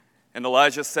And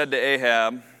Elijah said to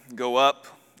Ahab, "Go up,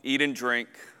 eat and drink,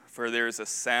 for there is a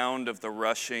sound of the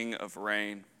rushing of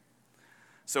rain."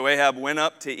 So Ahab went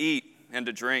up to eat and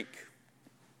to drink.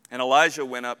 And Elijah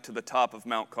went up to the top of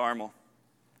Mount Carmel,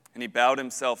 and he bowed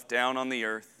himself down on the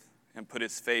earth and put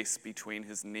his face between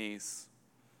his knees.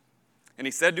 And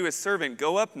he said to his servant,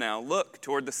 "Go up now, look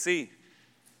toward the sea."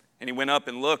 And he went up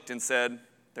and looked and said,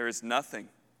 "There is nothing."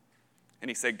 And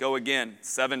he said, "Go again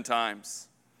 7 times.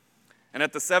 And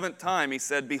at the 7th time he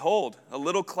said, "Behold, a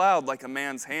little cloud like a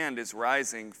man's hand is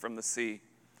rising from the sea."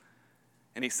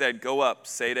 And he said, "Go up,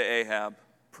 say to Ahab,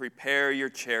 prepare your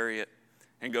chariot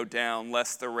and go down,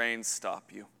 lest the rain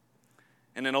stop you."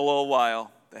 And in a little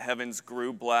while the heavens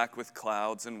grew black with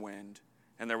clouds and wind,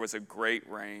 and there was a great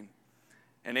rain.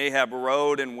 And Ahab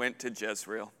rode and went to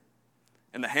Jezreel.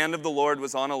 And the hand of the Lord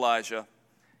was on Elijah,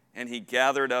 and he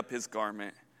gathered up his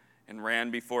garment and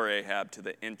ran before Ahab to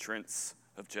the entrance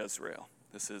of Jezreel.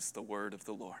 This is the word of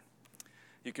the Lord.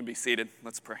 You can be seated.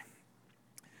 Let's pray.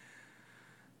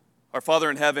 Our Father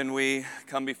in heaven, we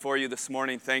come before you this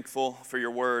morning thankful for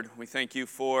your word. We thank you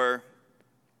for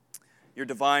your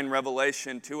divine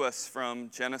revelation to us from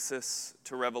Genesis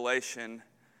to Revelation,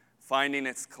 finding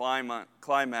its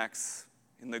climax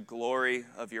in the glory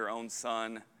of your own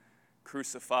Son,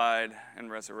 crucified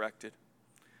and resurrected.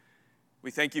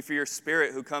 We thank you for your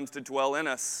Spirit who comes to dwell in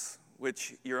us,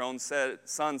 which your own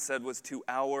Son said was to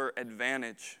our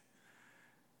advantage.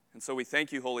 And so we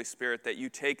thank you, Holy Spirit, that you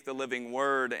take the living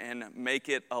word and make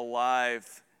it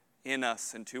alive in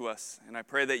us and to us. And I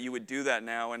pray that you would do that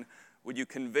now, and would you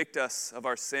convict us of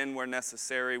our sin where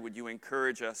necessary? Would you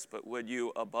encourage us? But would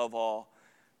you, above all,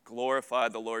 glorify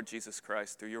the Lord Jesus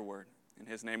Christ through your word? In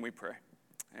his name we pray.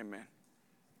 Amen.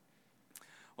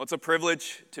 Well, it's a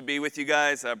privilege to be with you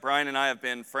guys. Brian and I have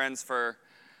been friends for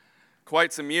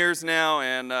quite some years now,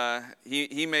 and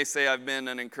he may say I've been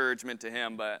an encouragement to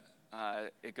him, but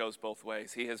it goes both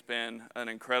ways. He has been an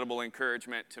incredible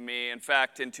encouragement to me. In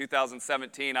fact, in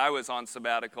 2017, I was on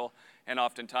sabbatical, and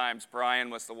oftentimes Brian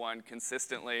was the one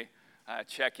consistently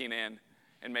checking in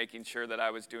and making sure that I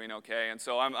was doing okay. And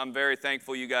so I'm very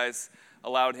thankful you guys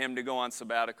allowed him to go on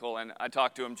sabbatical. And I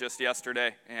talked to him just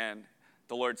yesterday, and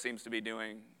the Lord seems to be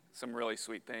doing some really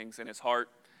sweet things in his heart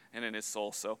and in his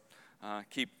soul. So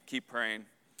keep praying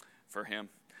for him.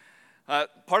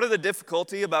 Part of the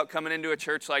difficulty about coming into a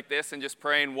church like this and just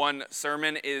praying one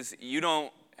sermon is you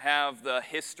don't have the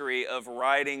history of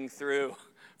riding through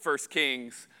 1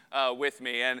 Kings with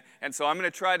me. And so I'm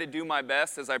going to try to do my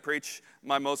best as I preach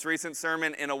my most recent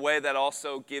sermon in a way that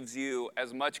also gives you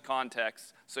as much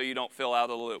context so you don't feel out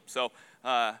of the loop. So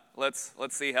let's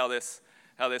see how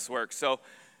this works. So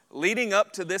leading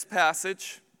up to this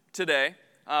passage today,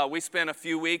 we spent a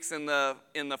few weeks in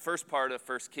the first part of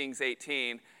 1 Kings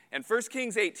 18. And 1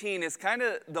 Kings 18 is kind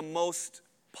of the most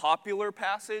popular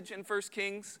passage in 1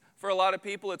 Kings for a lot of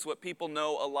people. It's what people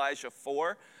know Elijah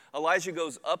for. Elijah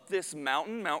goes up this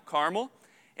mountain, Mount Carmel,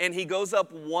 and he goes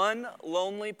up one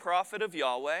lonely prophet of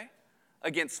Yahweh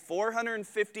against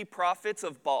 450 prophets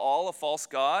of Baal, a false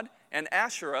god, and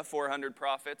Asherah, 400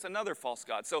 prophets, another false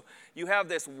god. So you have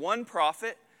this one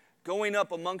prophet going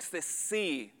up amongst this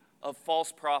sea of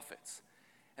false prophets.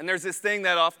 And there's this thing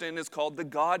that often is called the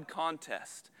God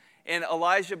contest. And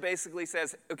Elijah basically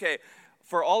says, okay,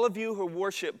 for all of you who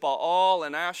worship Baal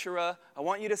and Asherah, I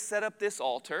want you to set up this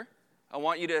altar. I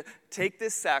want you to take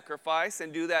this sacrifice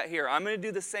and do that here. I'm going to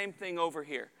do the same thing over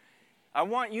here. I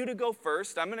want you to go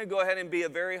first. I'm going to go ahead and be a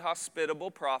very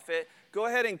hospitable prophet. Go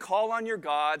ahead and call on your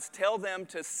gods. Tell them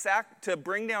to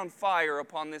bring down fire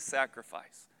upon this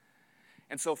sacrifice.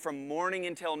 And so from morning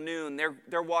until noon,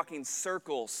 they're walking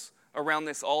circles around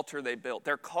this altar they built.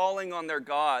 They're calling on their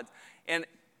gods. And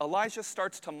Elijah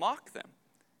starts to mock them.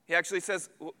 He actually says,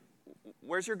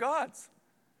 "Where's your gods?"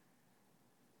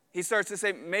 He starts to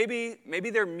say, maybe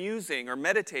they're musing or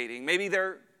meditating. Maybe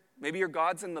your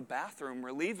God's in the bathroom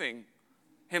relieving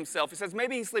himself. He says,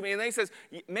 maybe he's sleeping. And then he says,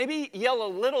 maybe yell a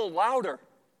little louder.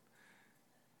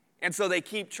 And so they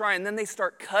keep trying. Then they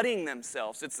start cutting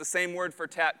themselves. It's the same word for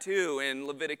tattoo in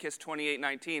Leviticus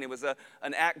 28:19. It was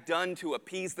an act done to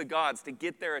appease the gods, to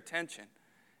get their attention.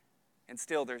 And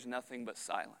still there's nothing but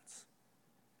silence.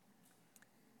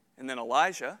 And then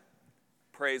Elijah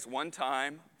prays one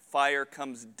time. Fire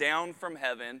comes down from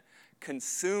heaven,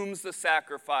 consumes the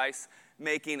sacrifice,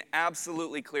 making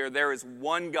absolutely clear there is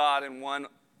one God and one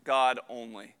God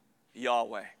only,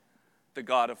 Yahweh, the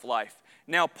God of life.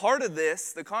 Now, part of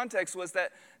this, the context was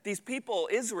that these people,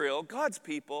 Israel, God's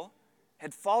people,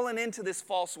 had fallen into this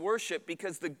false worship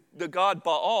because the god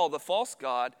Baal, the false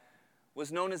god,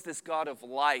 was known as this God of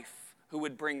life who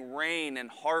would bring rain and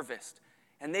harvest.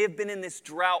 And they have been in this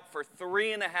drought for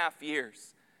 3.5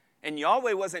 years. And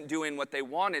Yahweh wasn't doing what they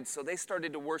wanted, so they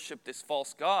started to worship this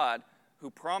false god who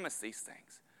promised these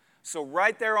things. So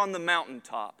right there on the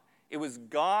mountaintop, it was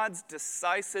God's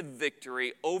decisive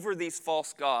victory over these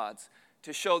false gods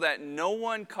to show that no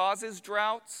one causes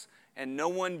droughts and no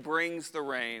one brings the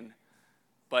rain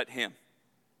but him.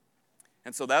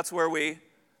 And so that's where we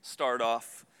start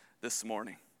off this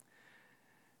morning.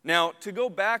 Now, to go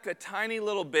back a tiny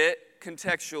little bit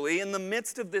contextually, in the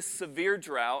midst of this severe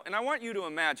drought, and I want you to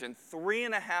imagine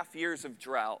 3.5 years of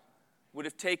drought would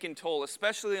have taken toll,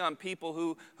 especially on people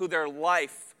who their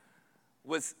life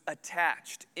was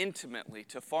attached intimately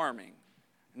to farming.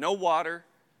 No water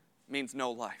means no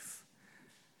life.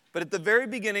 But at the very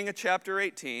beginning of chapter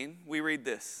 18, we read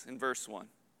this in verse 1.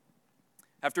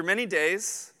 After many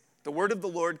days, the word of the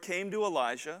Lord came to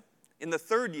Elijah in the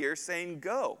 3rd year, saying,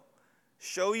 "Go,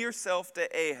 show yourself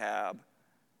to Ahab,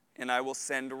 and I will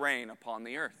send rain upon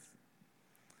the earth."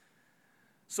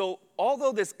 So,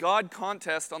 although this God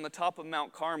contest on the top of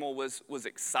Mount Carmel was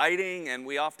exciting, and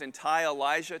we often tie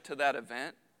Elijah to that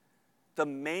event, the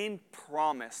main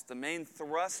promise, the main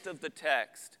thrust of the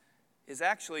text is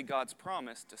actually God's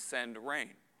promise to send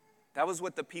rain. That was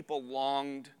what the people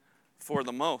longed for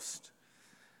the most.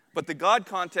 But the God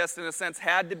contest, in a sense,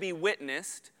 had to be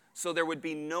witnessed so there would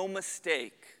be no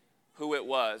mistake who it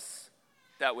was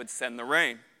that would send the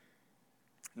rain.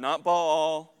 Not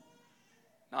Baal,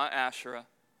 not Asherah,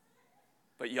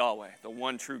 but Yahweh, the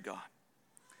one true God.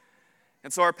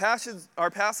 And so our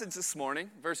passage this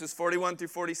morning, verses 41 through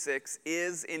 46,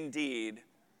 is indeed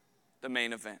the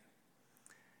main event.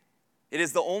 It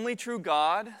is the only true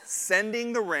God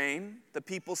sending the rain the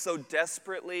people so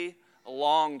desperately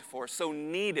longed for, so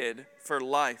needed for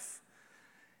life.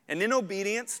 And in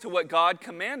obedience to what God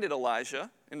commanded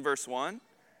Elijah in verse 1,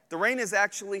 the rain is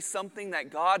actually something that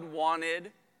God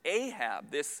wanted Ahab,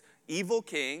 this evil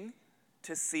king,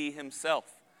 to see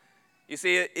himself. You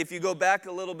see, if you go back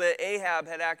a little bit, Ahab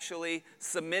had actually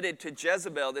submitted to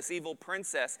Jezebel, this evil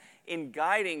princess, in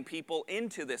guiding people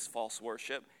into this false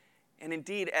worship. And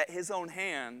indeed, at his own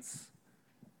hands,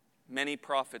 many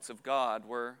prophets of God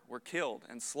were killed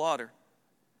and slaughtered.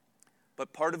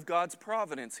 But part of God's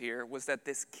providence here was that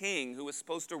this king, who was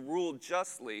supposed to rule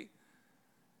justly,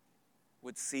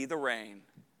 would see the rain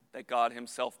that God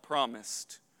himself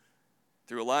promised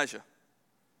through Elijah.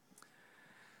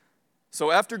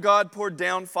 So after God poured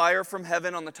down fire from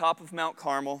heaven on the top of Mount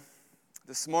Carmel,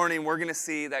 this morning we're going to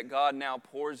see that God now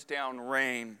pours down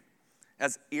rain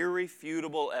as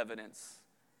irrefutable evidence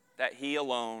that he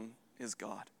alone is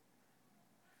God.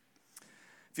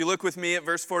 If you look with me at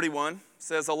verse 41, it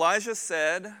says, Elijah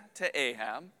said to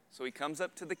Ahab, so he comes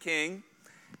up to the king,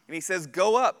 and he says,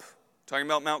 "Go up," talking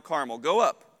about Mount Carmel, "go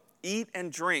up, eat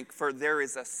and drink, for there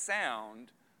is a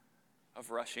sound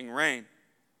of rushing rain."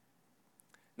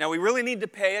 Now, we really need to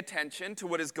pay attention to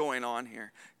what is going on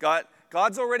here.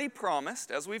 God's already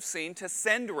promised, as we've seen, to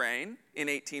send rain in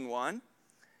 18:1.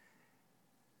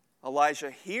 Elijah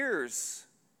hears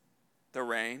the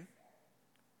rain,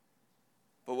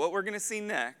 but what we're going to see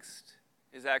next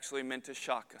is actually meant to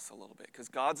shock us a little bit, because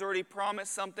God's already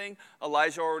promised something.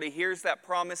 Elijah already hears that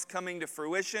promise coming to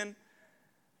fruition.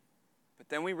 But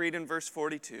then we read in verse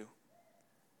 42,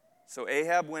 "So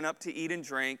Ahab went up to eat and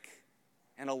drink,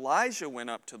 and Elijah went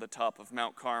up to the top of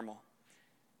Mount Carmel,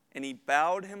 and he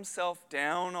bowed himself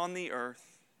down on the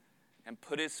earth and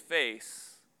put his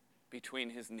face between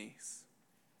his knees."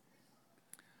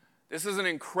 This is an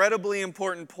incredibly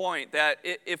important point that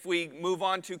if we move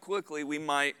on too quickly, we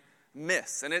might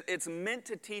miss. And it's meant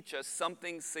to teach us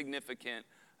something significant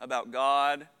about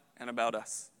God and about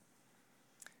us.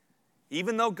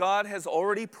 Even though God has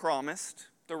already promised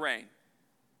the rain,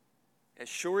 as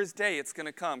sure as day it's going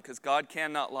to come, because God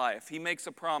cannot lie. If he makes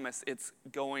a promise, it's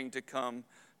going to come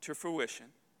to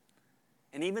fruition.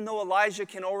 And even though Elijah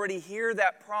can already hear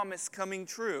that promise coming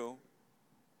true,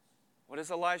 what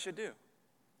does Elijah do?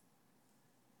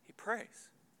 He prays.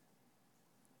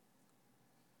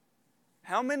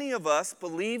 How many of us,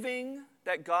 believing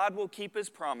that God will keep his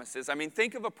promises, I mean,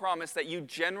 think of a promise that you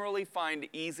generally find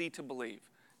easy to believe,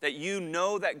 that you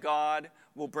know that God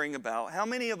will bring about. How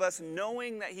many of us,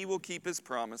 knowing that he will keep his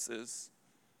promises,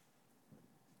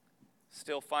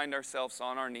 still find ourselves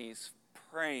on our knees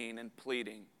praying and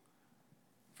pleading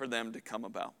for them to come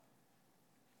about?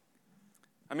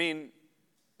 I mean,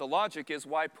 the logic is,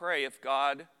 why pray if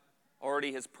God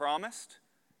already has promised?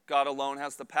 God alone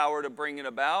has the power to bring it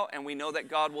about, and we know that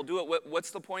God will do it.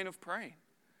 What's the point of praying?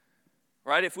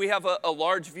 Right? If we have a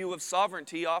large view of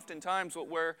sovereignty, oftentimes what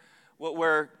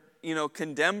we're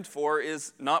condemned for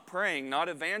is not praying, not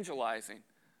evangelizing.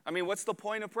 I mean, what's the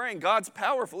point of praying? God's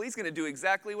powerful. He's going to do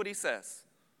exactly what he says.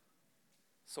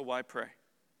 So why pray?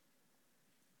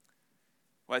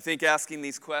 Well, I think asking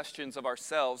these questions of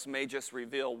ourselves may just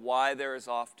reveal why there is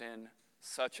often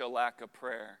such a lack of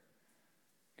prayer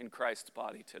in Christ's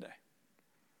body today.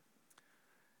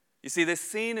 You see, this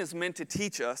scene is meant to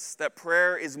teach us that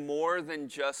prayer is more than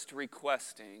just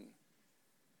requesting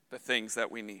the things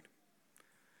that we need.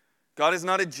 God is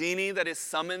not a genie that is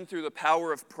summoned through the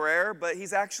power of prayer, but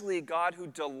he's actually a God who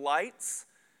delights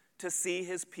to see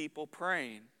his people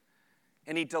praying.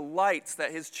 And he delights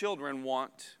that his children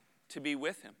want to be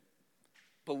with him,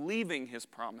 believing his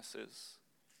promises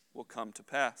will come to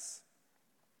pass.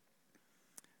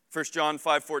 1 John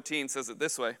 5:14 says it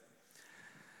this way: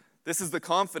 "This is the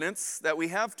confidence that we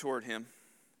have toward him,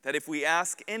 that if we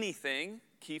ask anything,"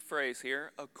 key phrase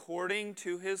here, "according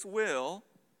to his will,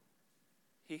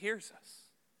 he hears us."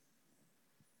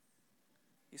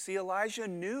 You see, Elijah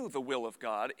knew the will of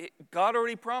God. God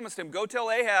already promised him, go tell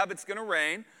Ahab it's going to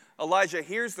rain. Elijah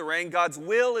hears the rain. God's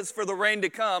will is for the rain to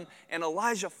come. And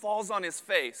Elijah falls on his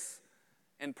face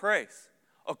and prays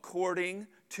according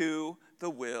to the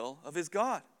will of his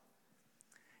God.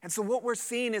 And so what we're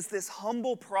seeing is this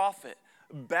humble prophet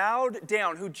bowed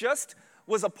down, who just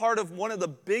was a part of one of the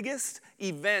biggest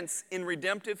events in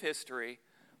redemptive history,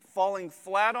 falling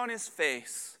flat on his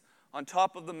face on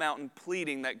top of the mountain,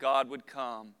 pleading that God would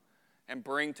come and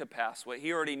bring to pass what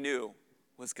he already knew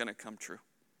was going to come true.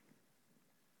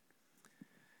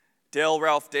 Dale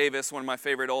Ralph Davis, one of my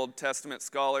favorite Old Testament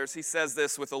scholars, he says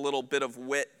this with a little bit of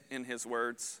wit in his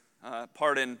words.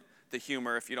 Pardon the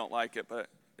humor if you don't like it, but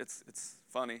it's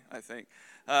funny, I think.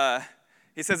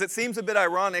 He says, "It seems a bit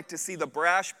ironic to see the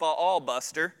brash Baal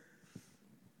buster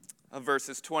of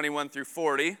verses 21 through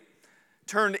 40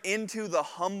 turned into the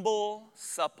humble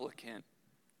supplicant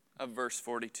of verse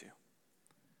 42.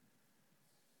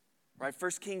 Right?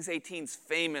 1 Kings 18 is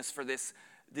famous for this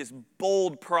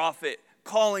bold prophet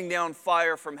calling down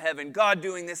fire from heaven, God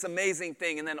doing this amazing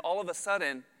thing, and then all of a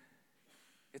sudden,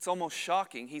 it's almost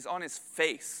shocking. He's on his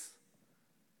face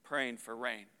praying for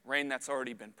rain that's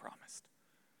already been promised.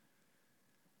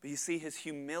 But you see, his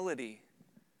humility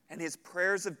and his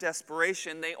prayers of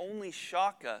desperation, they only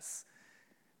shock us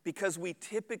because we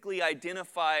typically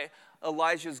identify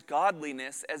Elijah's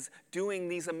godliness as doing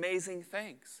these amazing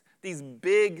things, these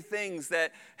big things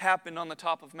that happened on the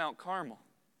top of Mount Carmel.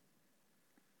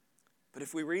 But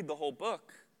if we read the whole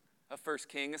book of 1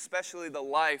 Kings, especially the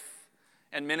life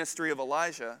and ministry of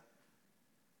Elijah,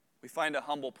 we find a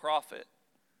humble prophet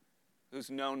who's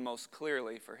known most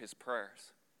clearly for his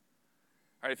prayers.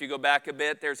 All right, if you go back a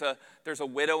bit, there's a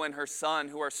widow and her son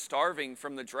who are starving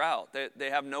from the drought. They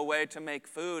have no way to make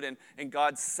food, and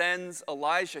God sends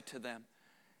Elijah to them.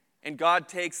 And God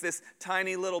takes this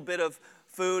tiny little bit of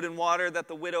food and water that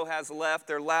the widow has left,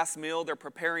 their last meal, they're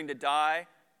preparing to die.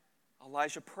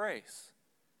 Elijah prays,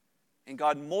 and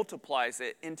God multiplies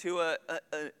it into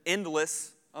an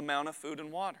endless amount of food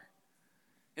and water.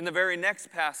 In the very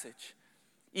next passage,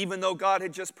 even though God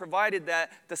had just provided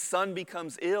that, the son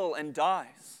becomes ill and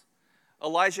dies.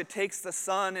 Elijah takes the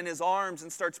son in his arms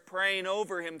and starts praying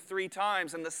over him 3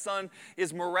 times, and the son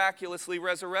is miraculously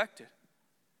resurrected.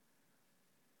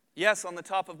 Yes, on the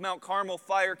top of Mount Carmel,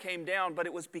 fire came down, but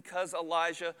it was because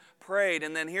Elijah prayed.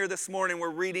 And then here this morning, we're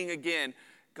reading again,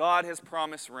 God has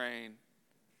promised rain,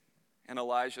 and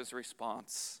Elijah's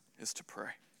response is to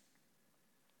pray.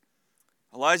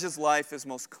 Elijah's life is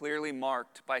most clearly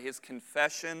marked by his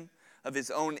confession of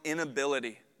his own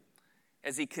inability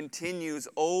as he continues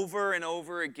over and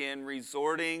over again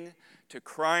resorting to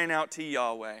crying out to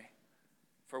Yahweh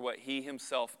for what he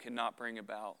himself cannot bring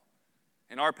about.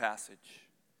 In our passage,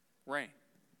 rain.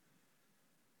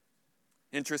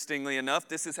 Interestingly enough,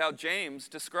 this is how James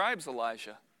describes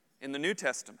Elijah in the New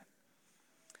Testament.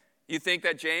 You think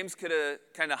that James could have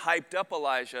kind of hyped up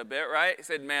Elijah a bit, right? He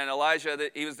said, man, Elijah,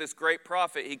 he was this great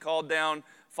prophet. He called down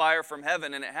fire from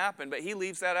heaven and it happened. But he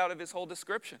leaves that out of his whole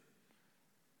description.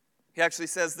 He actually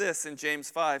says this in James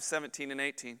 5, 17 and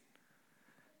 18.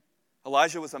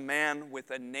 Elijah was a man with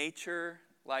a nature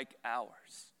like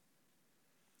ours.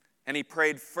 And he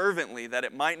prayed fervently that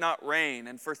it might not rain.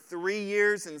 And for 3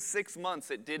 years and 6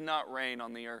 months it did not rain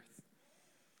on the earth.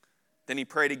 Then he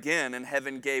prayed again, and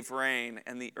heaven gave rain,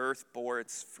 and the earth bore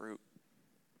its fruit.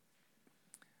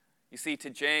 You see, to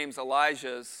James,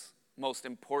 Elijah's most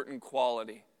important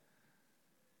quality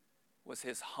was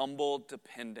his humble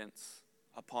dependence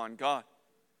upon God.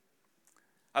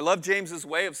 I love James's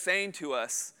way of saying to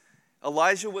us,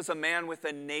 Elijah was a man with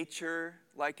a nature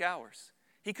like ours.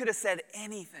 He could have said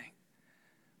anything.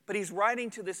 But he's writing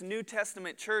to this New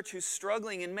Testament church who's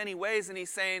struggling in many ways, and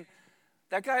he's saying,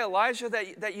 That guy Elijah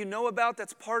that you know about,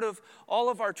 that's part of all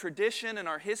of our tradition and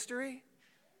our history,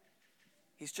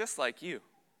 he's just like you.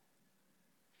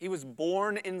 He was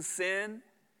born in sin.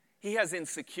 He has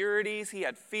insecurities. He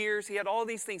had fears. He had all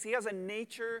these things. He has a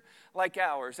nature like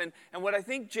ours. And what I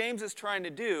think James is trying to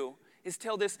do is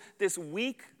tell this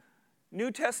weak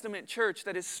New Testament church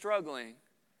that is struggling.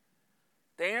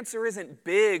 The answer isn't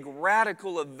big,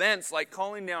 radical events like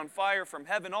calling down fire from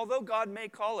heaven, although God may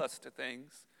call us to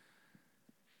things.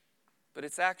 But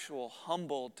it's actual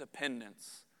humble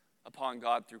dependence upon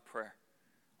God through prayer.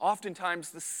 Oftentimes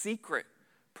the secret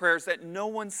prayers that no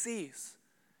one sees,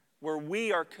 where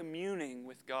we are communing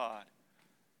with God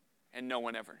and no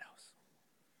one ever knows.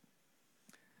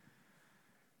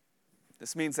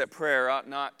 This means that prayer ought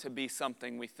not to be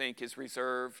something we think is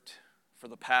reserved for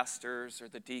the pastors or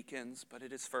the deacons, but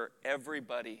it is for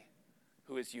everybody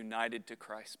who is united to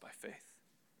Christ by faith.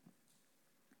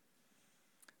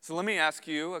 So let me ask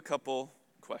you a couple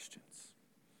questions.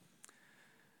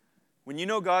 When you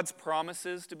know God's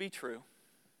promises to be true,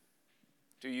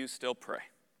 do you still pray?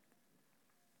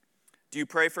 Do you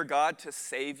pray for God to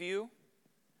save you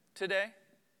today,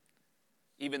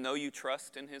 even though you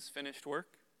trust in His finished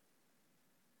work?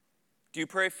 Do you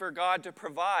pray for God to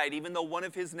provide, even though one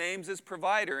of His names is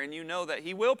provider and you know that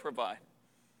He will provide?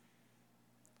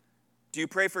 Do you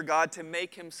pray for God to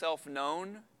make Himself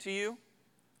known to you,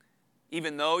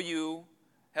 even though you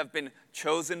have been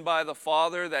chosen by the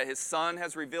Father, that His Son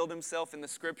has revealed Himself in the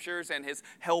Scriptures and His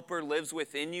helper lives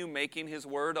within you, making His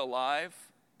word alive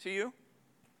to you?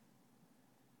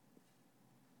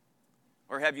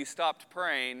 Or have you stopped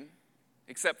praying,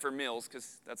 except for meals,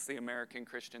 because that's the American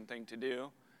Christian thing to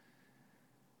do,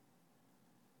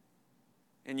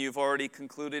 and you've already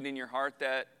concluded in your heart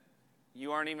that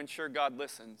you aren't even sure God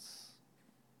listens,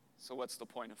 so what's the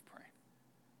point of praying?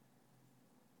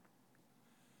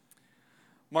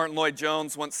 Martin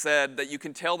Lloyd-Jones once said that you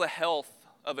can tell the health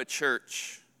of a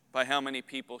church by how many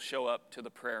people show up to the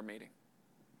prayer meeting.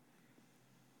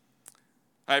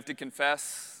 I have to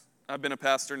confess, I've been a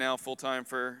pastor now full-time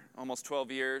for almost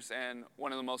 12 years, and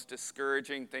one of the most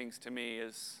discouraging things to me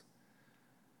is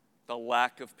the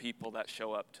lack of people that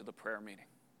show up to the prayer meeting.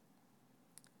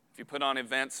 If you put on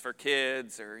events for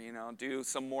kids or, do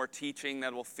some more teaching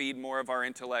that will feed more of our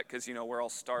intellect because, we're all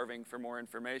starving for more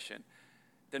information,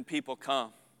 then people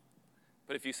come.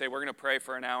 But if you say, we're going to pray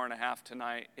for an hour and a half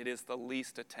tonight, it is the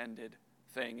least attended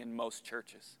thing in most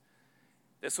churches.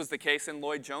 This was the case in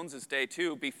Lloyd-Jones's day,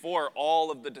 too, before all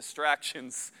of the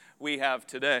distractions we have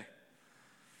today.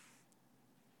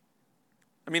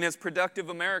 I mean, as productive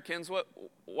Americans,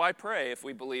 why pray if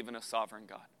we believe in a sovereign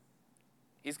God?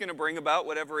 He's going to bring about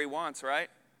whatever He wants, right?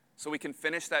 So we can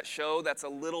finish that show that's a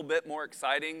little bit more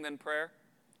exciting than prayer.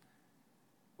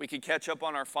 We could catch up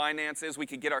on our finances. We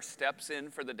could get our steps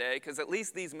in for the day, because at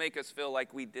least these make us feel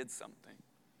like we did something.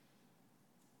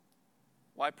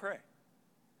 Why pray?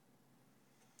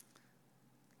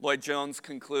 Lloyd-Jones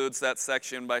concludes that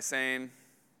section by saying,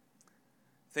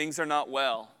 things are not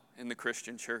well in the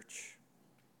Christian church.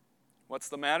 What's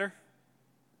the matter?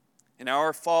 In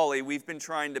our folly, we've been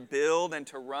trying to build and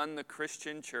to run the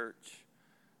Christian church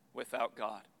without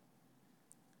God.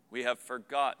 We have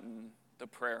forgotten the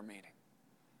prayer meeting.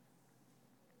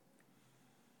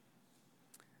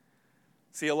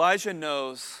 See, Elijah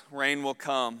knows rain will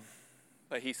come,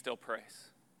 but he still prays.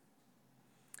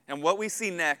 And what we see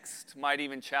next might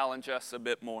even challenge us a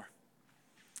bit more.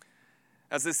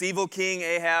 As this evil king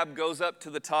Ahab goes up to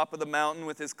the top of the mountain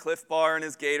with his Cliff Bar and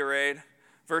his Gatorade,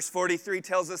 verse 43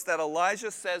 tells us that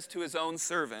Elijah says to his own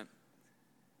servant,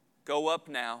 "Go up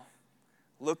now,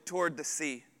 look toward the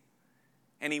sea."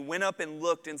 And he went up and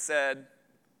looked and said,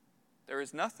 "There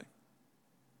is nothing."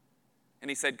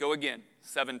 And he said, "Go again,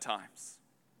 7 times."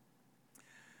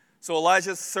 So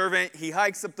Elijah's servant, he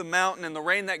hikes up the mountain, and the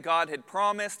rain that God had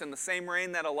promised and the same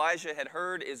rain that Elijah had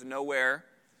heard is nowhere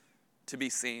to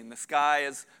be seen. The sky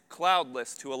is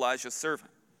cloudless to Elijah's servant.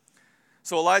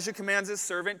 So Elijah commands his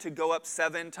servant to go up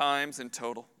 7 times in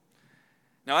total.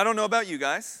 Now, I don't know about you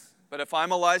guys, but if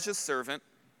I'm Elijah's servant,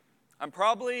 I'm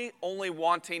probably only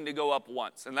wanting to go up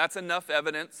once, and that's enough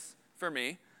evidence for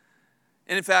me.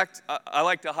 And in fact, I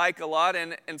like to hike a lot,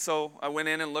 and so I went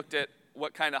in and looked at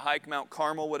what kind of hike Mount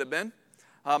Carmel would have been.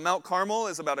 Mount Carmel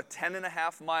is about a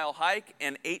 10.5-mile hike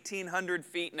and 1,800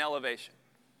 feet in elevation.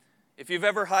 If you've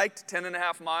ever hiked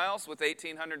 10.5 miles with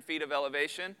 1,800 feet of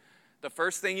elevation, the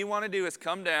first thing you want to do is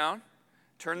come down,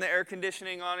 turn the air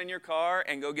conditioning on in your car,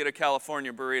 and go get a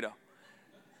California burrito.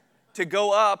 To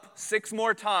go up 6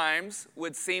 more times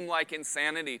would seem like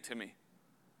insanity to me.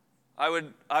 I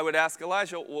would ask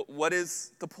Elijah, what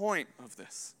is the point of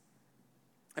this?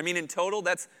 I mean, in total,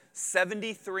 that's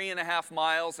 73 and a half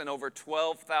miles and over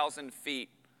 12,000 feet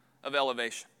of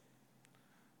elevation.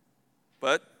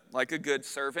 But like a good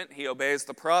servant, he obeys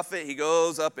the prophet. He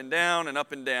goes up and down and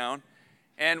up and down.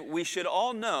 And we should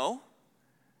all know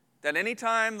that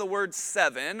anytime the word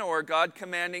seven, or God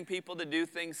commanding people to do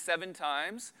things 7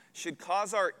 times, should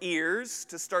cause our ears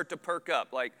to start to perk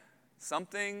up, like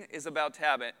something is about to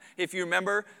happen. If you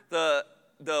remember the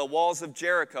walls of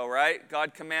Jericho, right?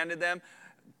 God commanded them,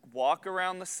 walk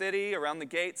around the city, around the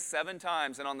gates 7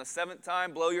 times, and on the 7th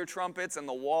time, blow your trumpets, and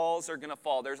the walls are going to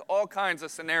fall. There's all kinds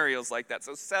of scenarios like that.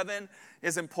 So 7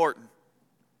 is important.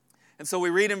 And so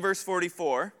we read in verse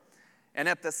 44, and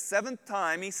at the 7th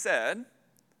time he said,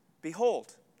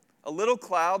 behold, a little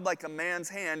cloud like a man's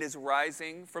hand is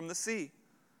rising from the sea.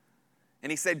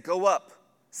 And he said, go up,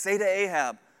 say to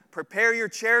Ahab, prepare your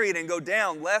chariot and go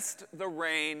down, lest the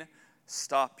rain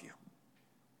stop you.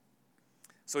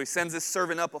 So he sends his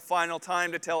servant up a final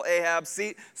time to tell Ahab,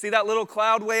 see that little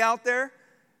cloud way out there?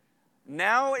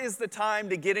 Now is the time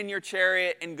to get in your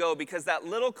chariot and go, because that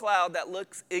little cloud that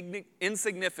looks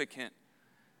insignificant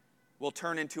will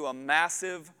turn into a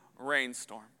massive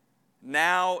rainstorm.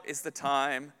 Now is the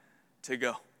time to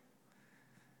go.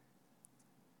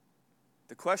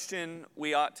 The question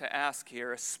we ought to ask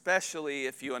here, especially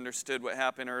if you understood what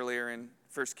happened earlier in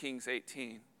 1 Kings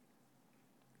 18,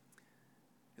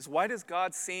 is why does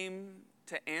God seem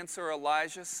to answer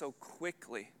Elijah so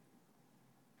quickly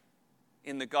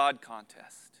in the God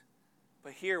contest?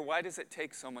 But here, why does it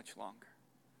take so much longer?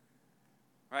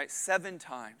 Right? 7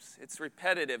 times. It's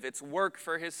repetitive. It's work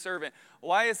for his servant.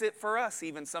 Why is it for us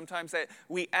even sometimes that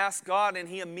we ask God and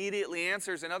he immediately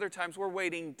answers, and other times we're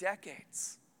waiting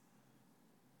decades?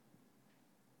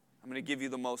 I'm going to give you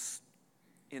the most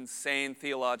insane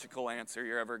theological answer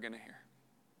you're ever going to hear.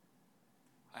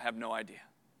 I have no idea.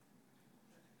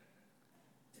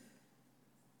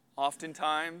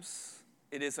 Oftentimes,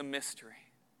 it is a mystery.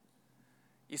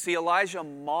 You see, Elijah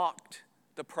mocked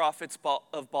the prophets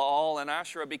of Baal and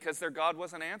Asherah because their God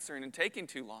wasn't answering and taking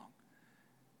too long.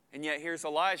 And yet here's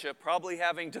Elijah probably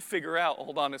having to figure out,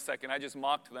 hold on a second, I just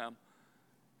mocked them,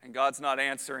 and God's not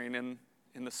answering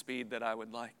in the speed that I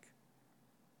would like.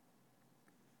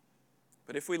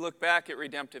 But if we look back at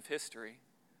redemptive history,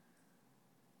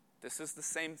 this is the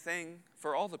same thing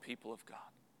for all the people of God.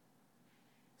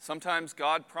 Sometimes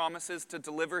God promises to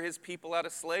deliver his people out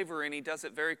of slavery, and he does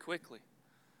it very quickly.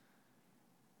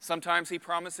 Sometimes he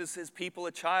promises his people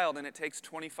a child, and it takes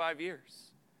 25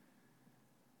 years.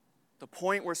 The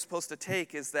point we're supposed to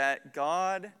take is that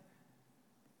God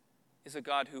is a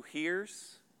God who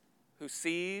hears, who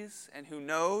sees, and who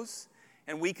knows.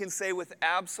 And we can say with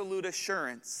absolute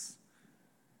assurance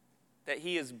that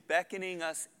he is beckoning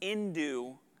us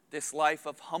into this life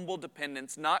of humble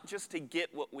dependence, not just to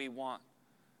get what we want,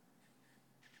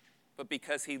 but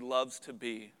because he loves to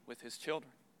be with his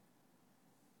children.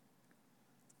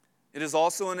 It is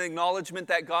also an acknowledgement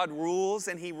that God rules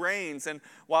and he reigns, and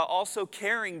while also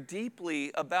caring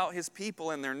deeply about his people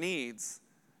and their needs,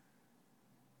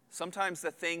 sometimes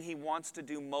the thing he wants to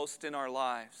do most in our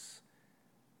lives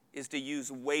is to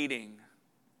use waiting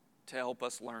to help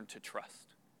us learn to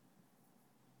trust.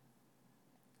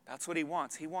 That's what he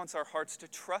wants. He wants our hearts to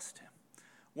trust him.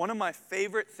 One of my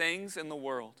favorite things in the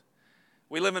world,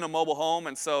 we live in a mobile home,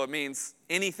 and so it means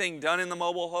anything done in the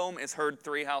mobile home is heard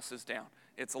 3 houses down.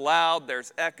 It's loud,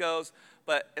 there's echoes,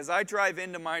 but as I drive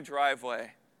into my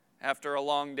driveway after a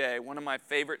long day, one of my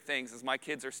favorite things is my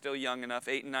kids are still young enough,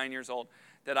 8 and 9 years old,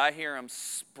 that I hear them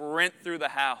sprint through the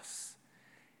house.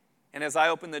 And as I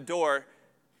open the door,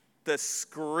 the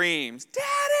screams,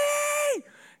 "Daddy!"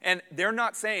 And they're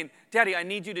not saying, "Daddy, I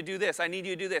need you to do this, I need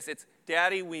you to do this." It's,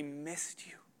 "Daddy, we missed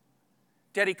you.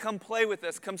 Daddy, come play with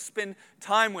us, come spend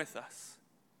time with us."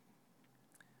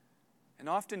 And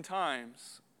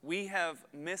oftentimes, we have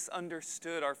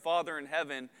misunderstood our Father in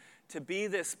heaven to be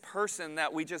this person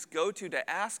that we just go to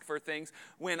ask for things.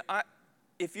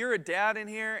 If you're a dad in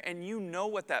here and you know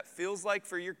what that feels like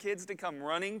for your kids to come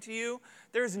running to you,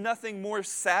 there's nothing more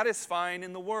satisfying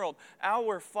in the world.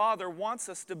 Our Father wants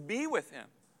us to be with him.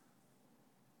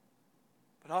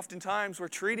 But oftentimes we're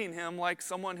treating him like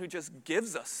someone who just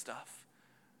gives us stuff,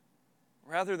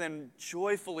 rather than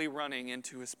joyfully running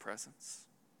into his presence.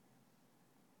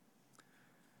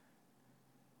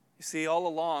 You see, all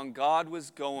along, God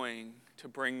was going to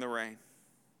bring the rain.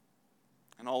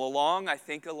 And all along, I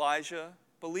think Elijah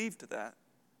believed that.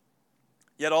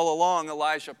 Yet all along,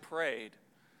 Elijah prayed,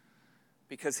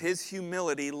 because his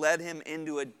humility led him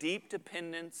into a deep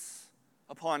dependence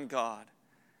upon God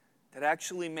that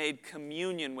actually made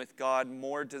communion with God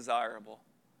more desirable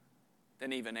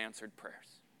than even answered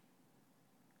prayers.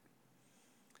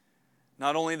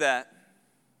 Not only that,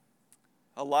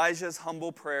 Elijah's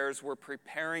humble prayers were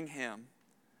preparing him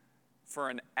for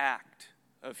an act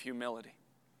of humility.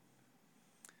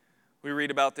 We read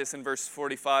about this in verse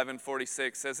 45 and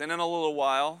 46. It says, "And in a little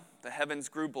while the heavens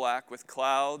grew black with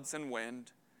clouds and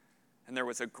wind, and there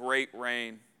was a great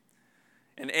rain.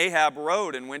 And Ahab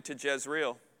rode and went to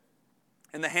Jezreel.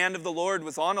 And the hand of the Lord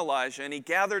was on Elijah, and he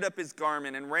gathered up his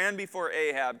garment and ran before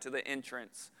Ahab to the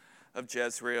entrance of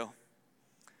Jezreel.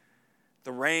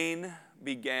 The rain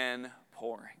began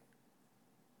pouring."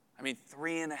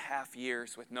 3.5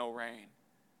 years with no rain.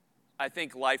 I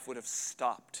think life would have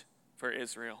stopped for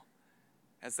Israel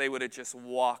as they would have just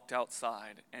walked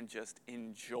outside and just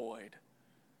enjoyed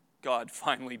God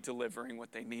finally delivering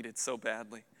what they needed so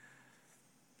badly.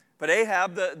 But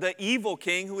Ahab, the evil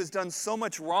king who has done so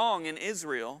much wrong in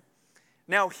Israel,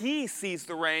 now he sees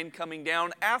the rain coming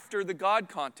down after the God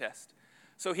contest.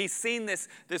 So he's seen this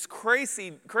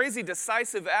crazy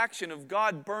decisive action of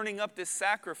God burning up this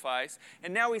sacrifice,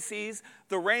 and now he sees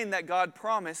the rain that God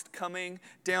promised coming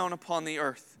down upon the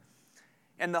earth.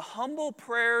 And the humble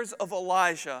prayers of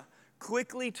Elijah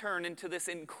quickly turn into this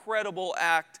incredible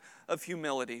act of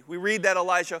humility. We read that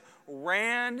Elijah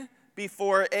ran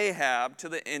before Ahab to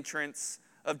the entrance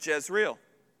of Jezreel.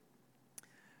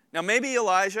 Now maybe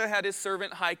Elijah had his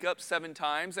servant hike up 7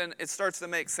 times, and it starts to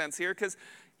make sense here because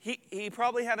he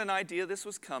probably had an idea this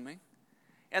was coming.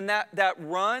 And that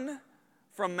run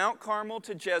from Mount Carmel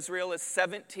to Jezreel is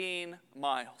 17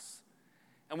 miles.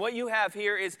 And what you have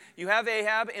here is you have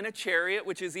Ahab in a chariot,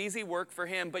 which is easy work for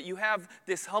him, but you have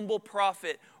this humble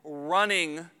prophet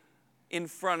running in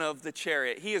front of the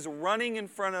chariot. He is running in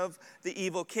front of the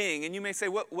evil king. And you may say,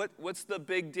 what's the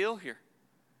big deal here?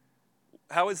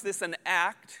 How is this an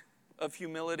act of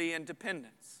humility and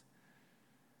dependence?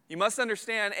 You must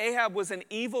understand, Ahab was an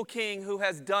evil king who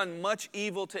has done much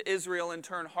evil to Israel and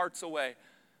turned hearts away.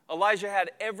 Elijah had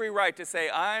every right to say,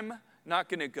 I'm not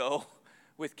going to go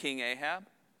with King Ahab.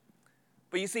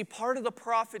 But you see, part of the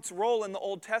prophet's role in the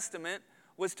Old Testament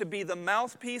was to be the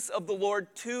mouthpiece of the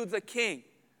Lord to the king.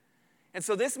 And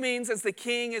so this means as the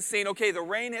king is saying, okay, the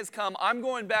rain has come, I'm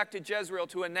going back to Jezreel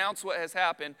to announce what has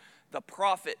happened, the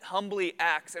prophet humbly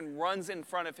acts and runs in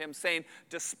front of him saying,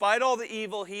 despite all the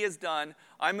evil he has done,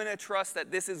 I'm going to trust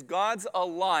that this is God's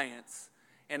alliance,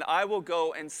 and I will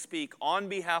go and speak on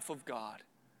behalf of God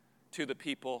to the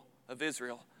people of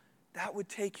Israel. That would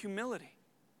take humility.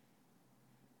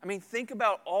 Think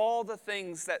about all the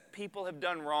things that people have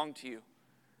done wrong to you.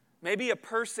 Maybe a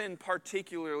person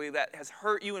particularly that has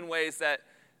hurt you in ways that,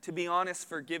 to be honest,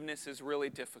 forgiveness is really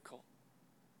difficult.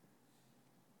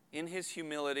 In his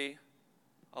humility,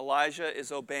 Elijah is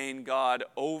obeying God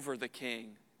over the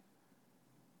king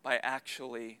by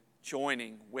actually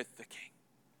joining with the king.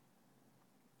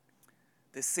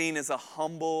 This scene is a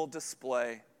humble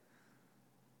display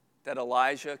that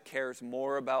Elijah cares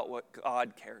more about what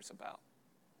God cares about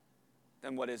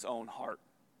than what his own heart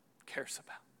cares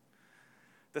about.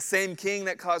 The same king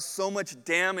that caused so much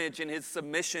damage in his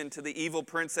submission to the evil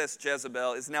princess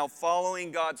Jezebel is now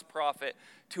following God's prophet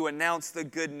to announce the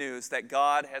good news that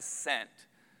God has sent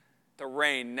the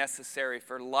rain necessary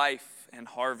for life and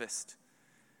harvest.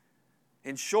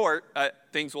 In short,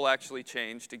 things will actually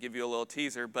change, to give you a little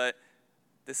teaser, but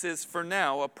this is for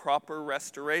now a proper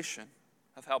restoration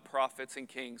of how prophets and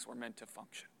kings were meant to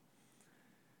function.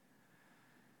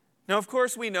 Now, of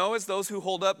course, we know, as those who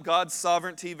hold up God's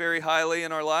sovereignty very highly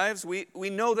in our lives, we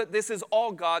know that this is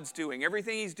all God's doing.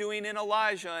 Everything he's doing in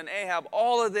Elijah and Ahab,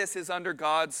 all of this is under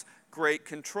God's great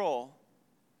control.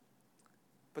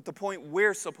 But the point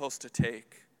we're supposed to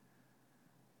take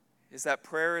is that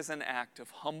prayer is an act of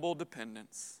humble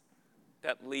dependence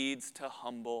that leads to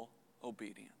humble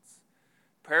obedience.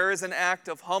 Prayer is an act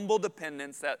of humble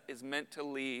dependence that is meant to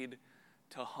lead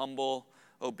to humble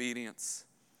obedience.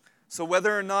 So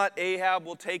whether or not Ahab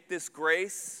will take this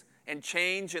grace and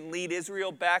change and lead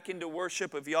Israel back into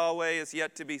worship of Yahweh is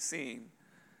yet to be seen.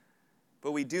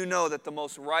 But we do know that the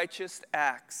most righteous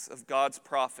acts of God's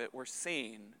prophet were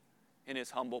seen in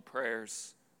his humble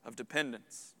prayers of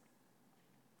dependence.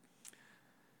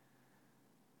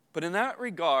 But in that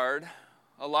regard,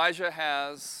 Elijah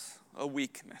has a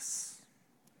weakness.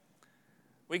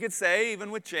 We could say,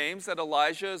 even with James, that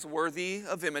Elijah is worthy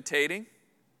of imitating.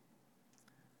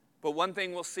 But one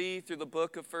thing we'll see through the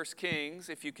book of 1 Kings,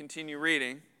 if you continue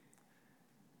reading,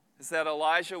 is that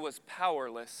Elijah was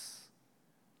powerless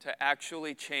to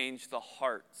actually change the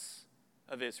hearts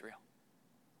of Israel.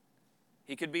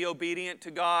 He could be obedient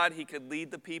to God, he could lead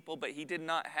the people, but he did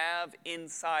not have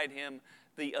inside him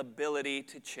the ability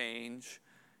to change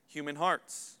human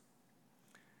hearts.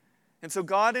 And so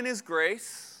God in his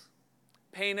grace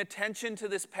paying attention to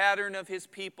this pattern of his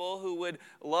people who would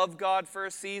love God for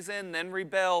a season, then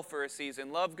rebel for a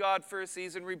season, love God for a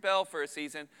season, rebel for a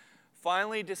season,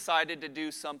 finally decided to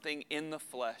do something in the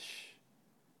flesh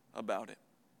about it.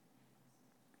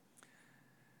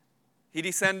 He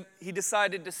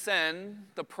decided to send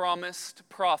the promised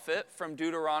prophet from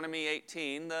Deuteronomy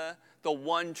 18, the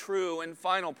one true and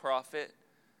final prophet,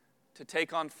 to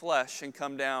take on flesh and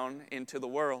come down into the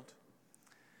world.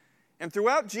 And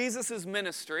throughout Jesus'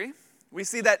 ministry, we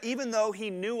see that even though he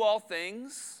knew all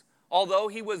things, although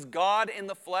he was God in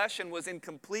the flesh and was in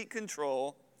complete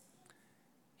control,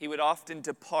 he would often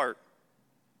depart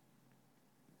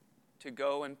to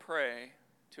go and pray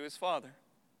to his Father.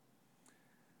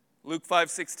 Luke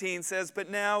 5:16 says, "But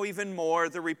now even more,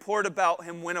 the report about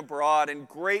him went abroad, and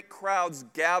great crowds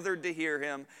gathered to hear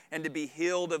him and to be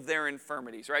healed of their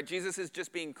infirmities." Right? Jesus is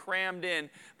just being crammed in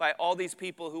by all these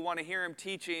people who want to hear him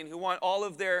teaching, who want all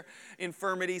of their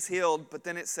infirmities healed. But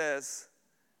then it says,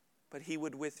 but he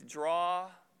would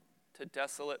withdraw to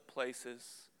desolate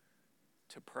places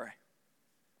to pray.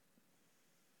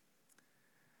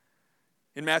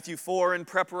 In Matthew 4, in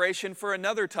preparation for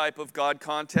another type of God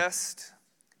contest,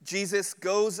 Jesus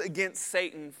goes against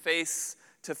Satan face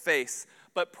to face.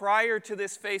 But prior to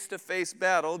this face-to-face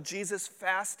battle, Jesus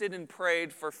fasted and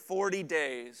prayed for 40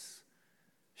 days,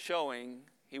 showing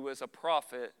he was a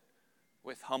prophet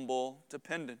with humble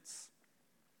dependence.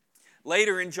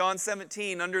 Later in John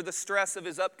 17, under the stress of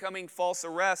his upcoming false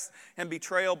arrest and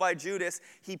betrayal by Judas,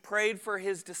 he prayed for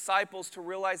his disciples to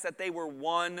realize that they were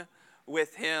one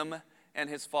with him and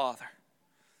his Father.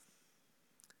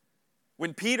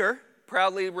 When Peter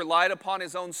proudly relied upon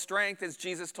his own strength as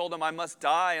Jesus told him, "I must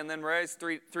die and then rise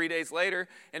three days later,"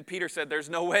 and Peter said, "There's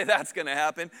no way that's going to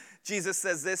happen," Jesus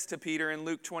says this to Peter in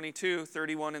Luke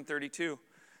 22:31 and 32.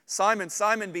 "Simon,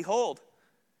 Simon, behold,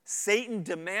 Satan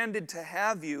demanded to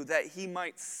have you that he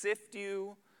might sift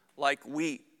you like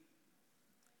wheat.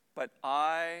 But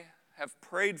I have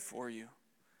prayed for you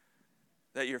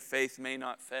that your faith may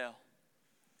not fail.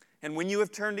 And when you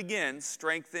have turned again,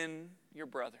 strengthen your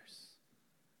brothers."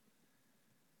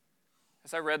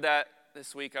 As I read that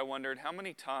this week, I wondered, how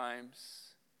many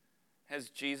times has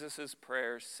Jesus'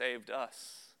 prayers saved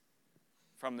us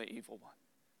from the evil one?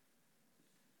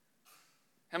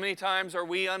 How many times are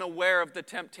we unaware of the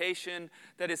temptation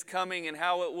that is coming and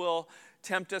how it will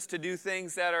tempt us to do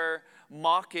things that are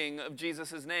mocking of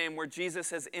Jesus' name, where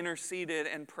Jesus has interceded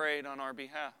and prayed on our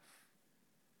behalf?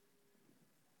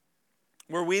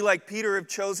 Where we, like Peter, have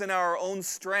chosen our own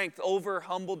strength over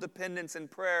humble dependence and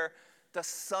prayer, the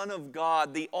Son of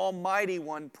God, the Almighty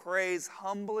One, prays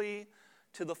humbly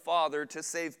to the Father to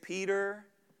save Peter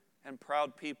and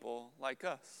proud people like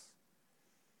us.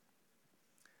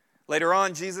 Later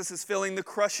on, Jesus is feeling the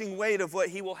crushing weight of what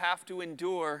he will have to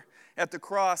endure at the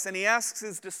cross, and he asks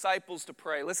his disciples to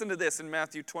pray. Listen to this in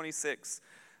Matthew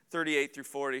 26:38 through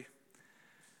 40.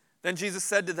 "Then Jesus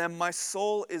said to them, 'My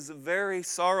soul is very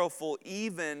sorrowful,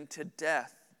 even to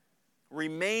death.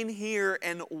 Remain here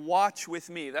and watch with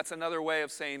me.'" That's another way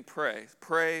of saying pray.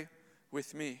 Pray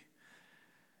with me.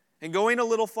 "And going a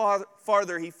little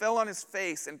farther, he fell on his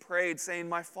face and prayed, saying,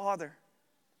 'My Father,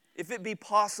 if it be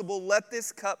possible, let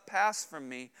this cup pass from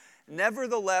me.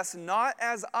 Nevertheless, not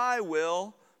as I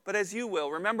will, but as you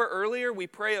will.'" Remember earlier we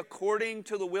pray according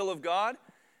to the will of God?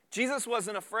 Jesus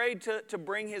wasn't afraid to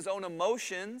bring his own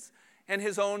emotions and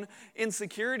his own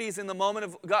insecurities in the moment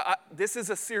of, "God, this is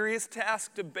a serious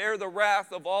task to bear the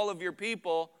wrath of all of your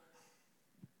people,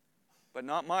 but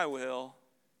not my will,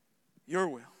 your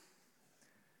will."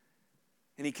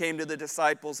 And he came to the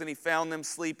disciples and he found them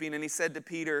sleeping, and he said to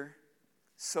Peter,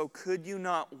 "So could you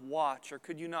not watch, or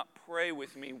could you not pray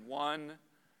with me 1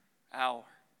 hour?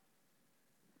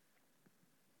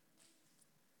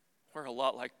 We're a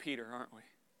lot like Peter, aren't we?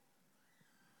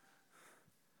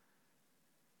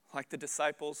 Like the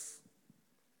disciples,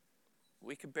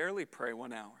 we could barely pray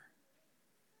 1 hour.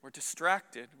 We're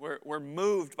distracted. We're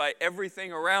moved by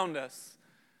everything around us.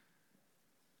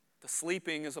 The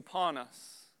sleeping is upon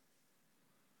us.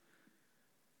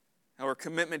 Our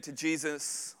commitment to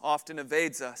Jesus often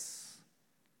evades us,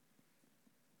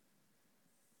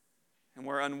 and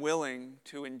we're unwilling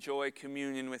to enjoy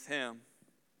communion with him,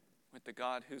 with the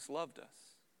God who's loved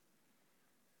us.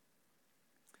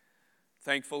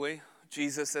 Thankfully,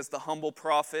 Jesus, as the humble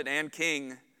prophet and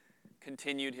king,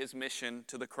 continued his mission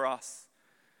to the cross.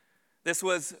 This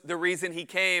was the reason he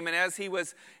came, and as he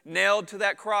was nailed to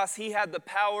that cross, he had the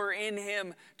power in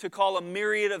him to call a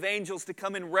myriad of angels to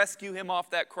come and rescue him off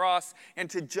that cross and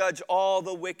to judge all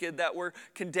the wicked that were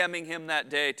condemning him that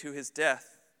day to his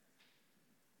death.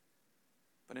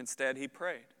 But instead, he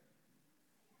prayed.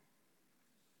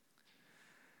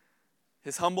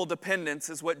 His humble dependence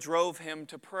is what drove him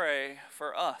to pray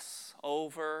for us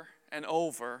over and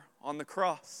over on the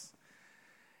cross.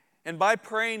 And by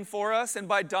praying for us and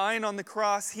by dying on the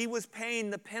cross, he was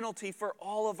paying the penalty for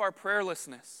all of our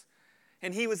prayerlessness.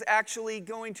 And he was actually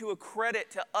going to accredit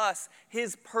to us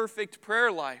his perfect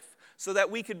prayer life so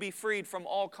that we could be freed from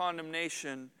all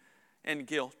condemnation and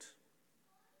guilt.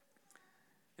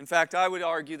 In fact, I would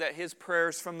argue that his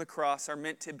prayers from the cross are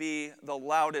meant to be the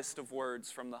loudest of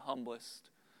words from the humblest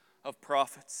of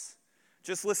prophets.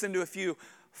 Just listen to a few.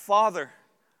 Father,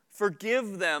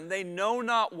 forgive them. They know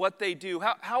not what they do.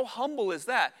 How humble is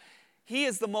that? He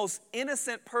is the most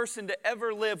innocent person to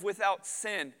ever live without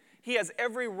sin. He has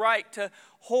every right to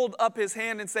hold up his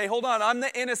hand and say, hold on, I'm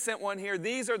the innocent one here.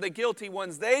 These are the guilty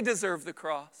ones. They deserve the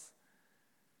cross.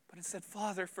 But instead,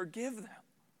 Father, forgive them.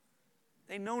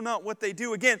 They know not what they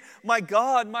do. Again, my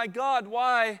God,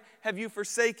 why have you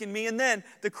forsaken me? And then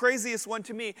the craziest one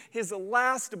to me, his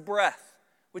last breath,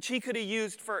 which he could have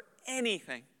used for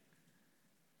anything.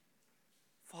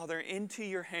 Father, into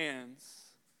your hands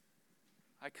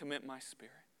I commit my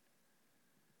spirit.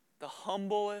 The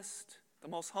humblest, the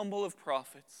most humble of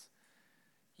prophets,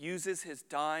 uses his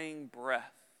dying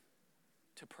breath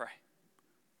to pray.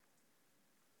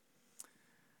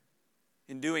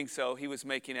 In doing so, he was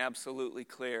making absolutely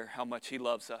clear how much he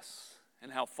loves us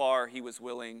and how far he was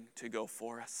willing to go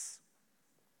for us.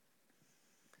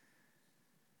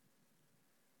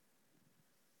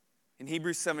 In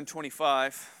Hebrews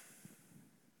 7:25,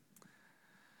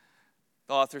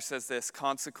 the author says this,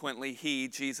 consequently he,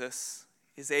 Jesus,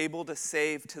 is able to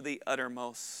save to the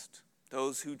uttermost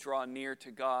those who draw near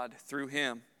to God through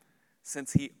him,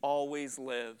 since he always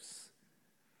lives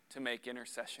to make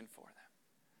intercession for them.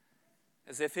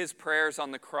 As if his prayers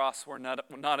on the cross were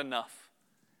not enough.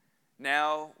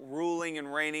 Now, ruling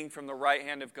and reigning from the right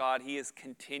hand of God, he is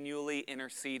continually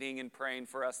interceding and praying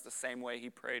for us the same way he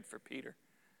prayed for Peter.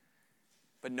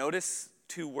 But notice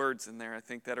two words in there I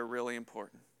think that are really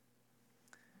important.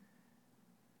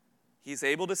 He's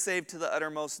able to save to the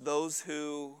uttermost those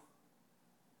who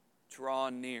draw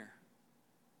near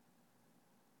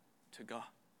to God.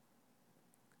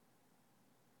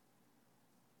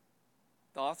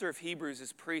 The author of Hebrews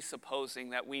is presupposing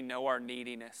that we know our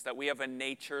neediness, that we have a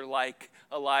nature like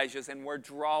Elijah's, and we're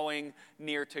drawing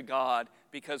near to God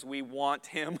because we want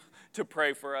him to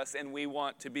pray for us and we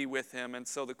want to be with him. And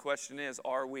so the question is,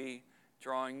 are we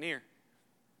drawing near?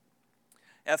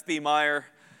 F.B. Meyer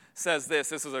says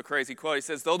this is a crazy quote. He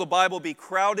says, though the Bible be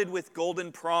crowded with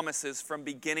golden promises from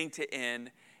beginning to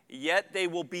end, yet they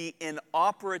will be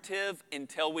inoperative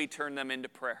until we turn them into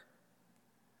prayer.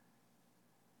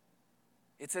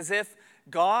 It's as if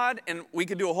God, and we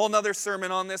could do a whole nother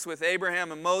sermon on this with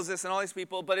Abraham and Moses and all these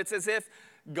people, but it's as if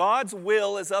God's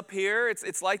will is up here.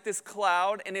 It's like this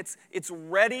cloud, and it's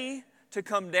ready to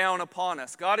come down upon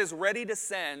us. God is ready to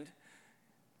send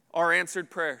our answered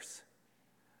prayers.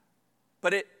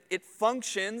 But it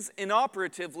functions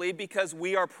inoperatively because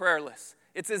we are prayerless.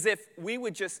 It's as if we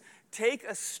would just take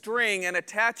a string and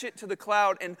attach it to the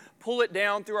cloud and pull it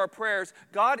down through our prayers.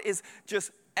 God is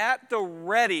just at the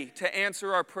ready to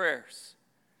answer our prayers.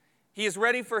 He is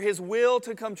ready for his will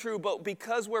to come true, but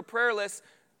because we're prayerless,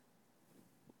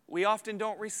 we often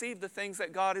don't receive the things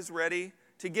that God is ready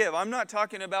to give. I'm not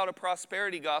talking about a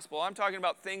prosperity gospel. I'm talking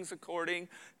about things according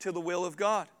to the will of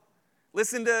God.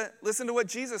 Listen to what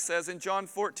Jesus says in John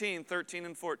 14:13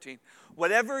 and 14.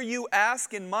 Whatever you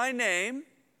ask in my name,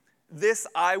 this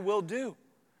I will do,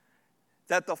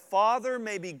 that the Father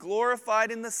may be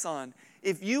glorified in the Son.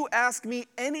 If you ask me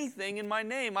anything in my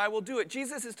name, I will do it.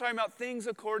 Jesus is talking about things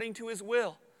according to his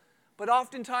will. But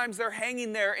oftentimes they're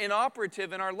hanging there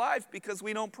inoperative in our life because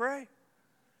we don't pray.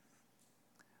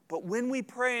 But when we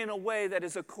pray in a way that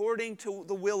is according to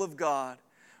the will of God,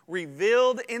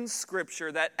 revealed in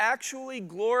Scripture, that actually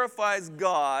glorifies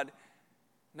God,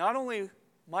 not only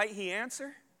might he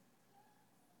answer,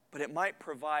 but it might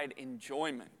provide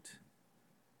enjoyment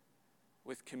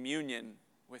with communion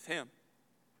with him.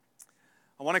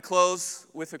 I want to close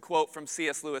with a quote from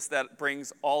C.S. Lewis that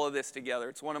brings all of this together.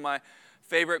 It's one of my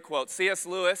favorite quotes. C.S.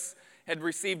 Lewis had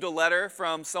received a letter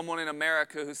from someone in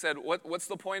America who said, what's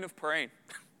the point of praying?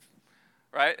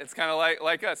 Right? It's kind of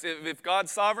like us. If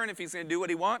God's sovereign, if he's going to do what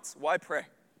he wants, why pray?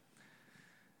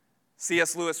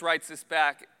 C.S. Lewis writes this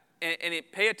back, and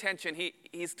pay attention.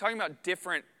 He's talking about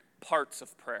different parts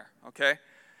of prayer, okay?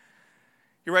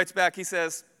 He writes back, he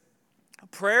says,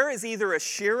 prayer is either a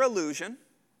sheer illusion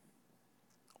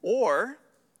or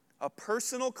a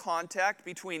personal contact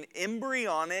between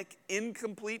embryonic,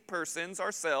 incomplete persons,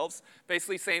 ourselves,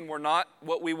 basically saying we're not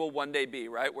what we will one day be,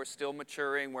 right? We're still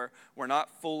maturing, we're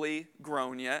not fully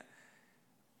grown yet.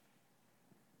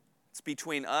 It's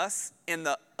between us and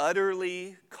the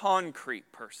utterly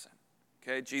concrete person,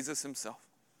 okay, Jesus himself.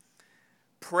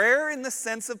 Prayer in the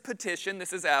sense of petition,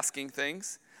 this is asking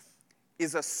things,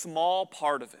 is a small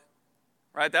part of it,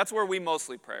 right? That's where we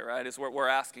mostly pray, right, is where we're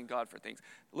asking God for things.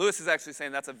 Lewis is actually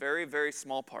saying that's a very, very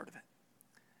small part of it.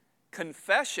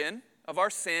 Confession of our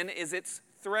sin is its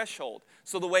threshold.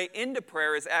 So the way into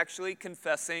prayer is actually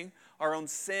confessing our own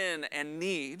sin and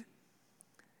need.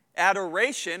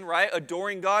 Adoration, right,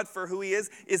 adoring God for who he is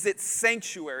its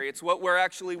sanctuary. It's what we're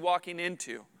actually walking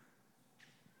into.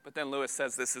 But then Lewis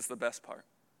says this is the best part.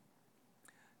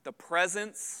 The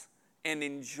presence and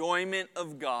enjoyment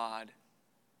of God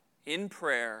in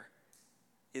prayer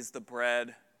is the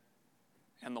bread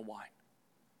and the wine.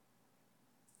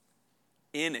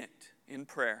 In it, in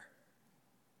prayer,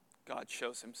 God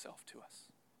shows himself to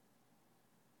us.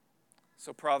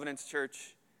 So Providence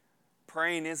Church,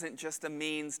 praying isn't just a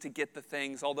means to get the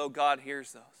things, although God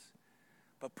hears those.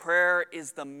 But prayer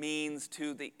is the means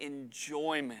to the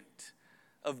enjoyment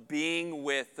of being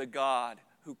with the God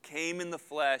who came in the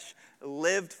flesh,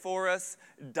 lived for us,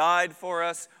 died for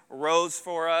us, rose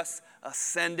for us,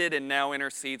 ascended, and now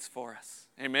intercedes for us.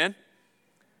 Amen?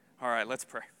 All right, let's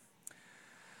pray.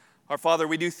 Our Father,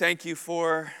 we do thank you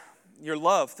for your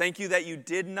love. Thank you that you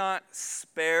did not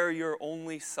spare your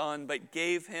only Son, but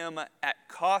gave him at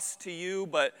cost to you,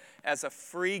 but as a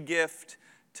free gift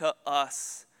to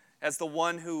us, as the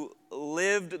one who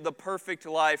lived the perfect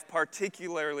life,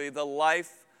 particularly the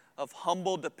life of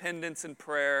humble dependence and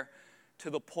prayer to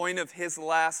the point of his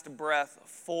last breath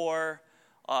for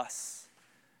us.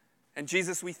 And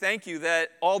Jesus, we thank you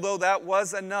that although that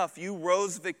was enough, you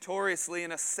rose victoriously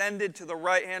and ascended to the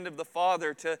right hand of the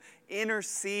Father to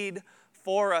intercede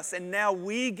for us. And now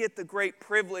we get the great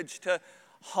privilege to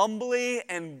humbly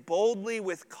and boldly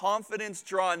with confidence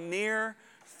draw near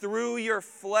through your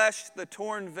flesh, the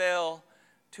torn veil,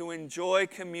 to enjoy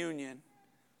communion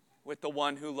with the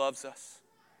one who loves us.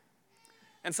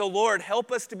 And so, Lord,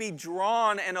 help us to be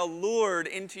drawn and allured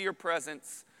into your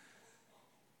presence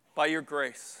by your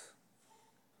grace,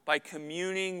 by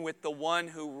communing with the one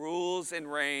who rules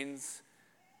and reigns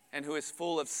and who is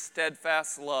full of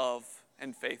steadfast love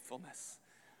and faithfulness.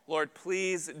 Lord,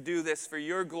 please do this for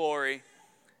your glory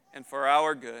and for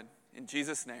our good. In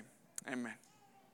Jesus' name, amen.